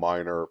 some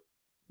minor,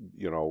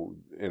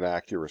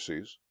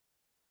 inaccuracies.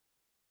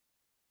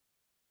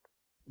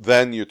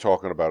 Then you're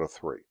talking about a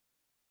 3.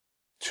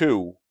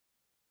 2,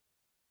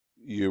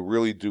 you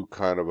really do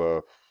kind of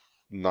a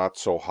not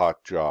so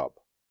hot job.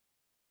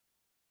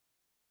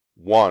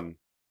 1,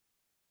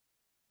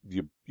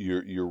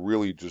 you're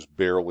really just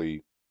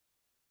barely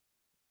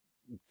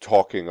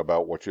talking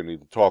about what you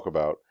need to talk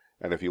about,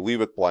 and if you leave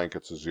it blank,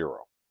 it's a 0.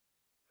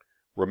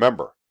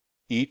 Remember,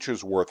 each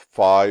is worth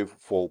 5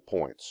 full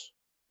points.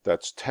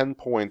 That's 10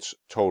 points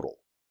total.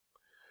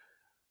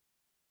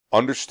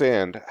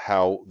 Understand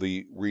how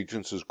the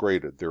Regents is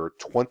graded. There are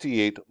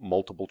 28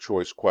 multiple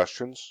choice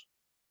questions,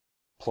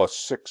 plus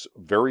 6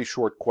 very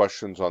short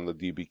questions on the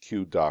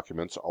DBQ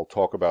documents. I'll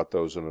talk about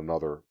those in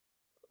another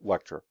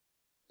lecture.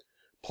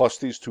 Plus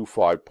these 2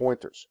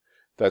 5-pointers.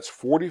 That's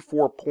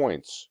 44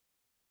 points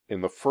in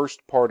the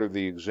first part of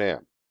the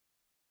exam,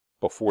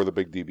 before the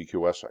big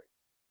DBQ essay.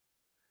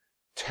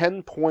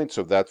 10 points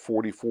of that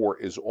 44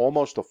 is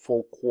almost a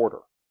full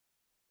quarter.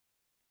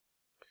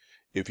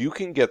 If you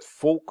can get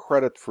full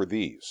credit for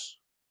these,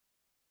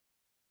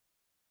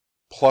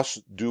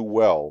 plus do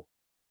well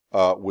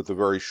with the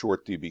very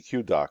short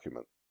DBQ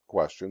document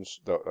questions,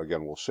 that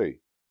again we'll see,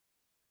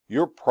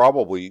 you're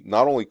probably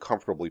not only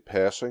comfortably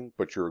passing,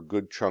 but you're a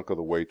good chunk of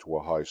the way to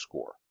a high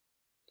score.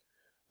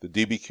 The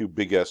DBQ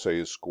big essay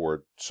is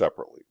scored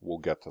separately. We'll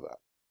get to that.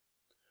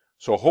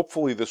 So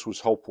hopefully this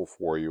was helpful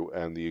for you,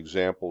 and the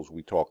examples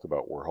we talked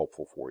about were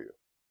helpful for you.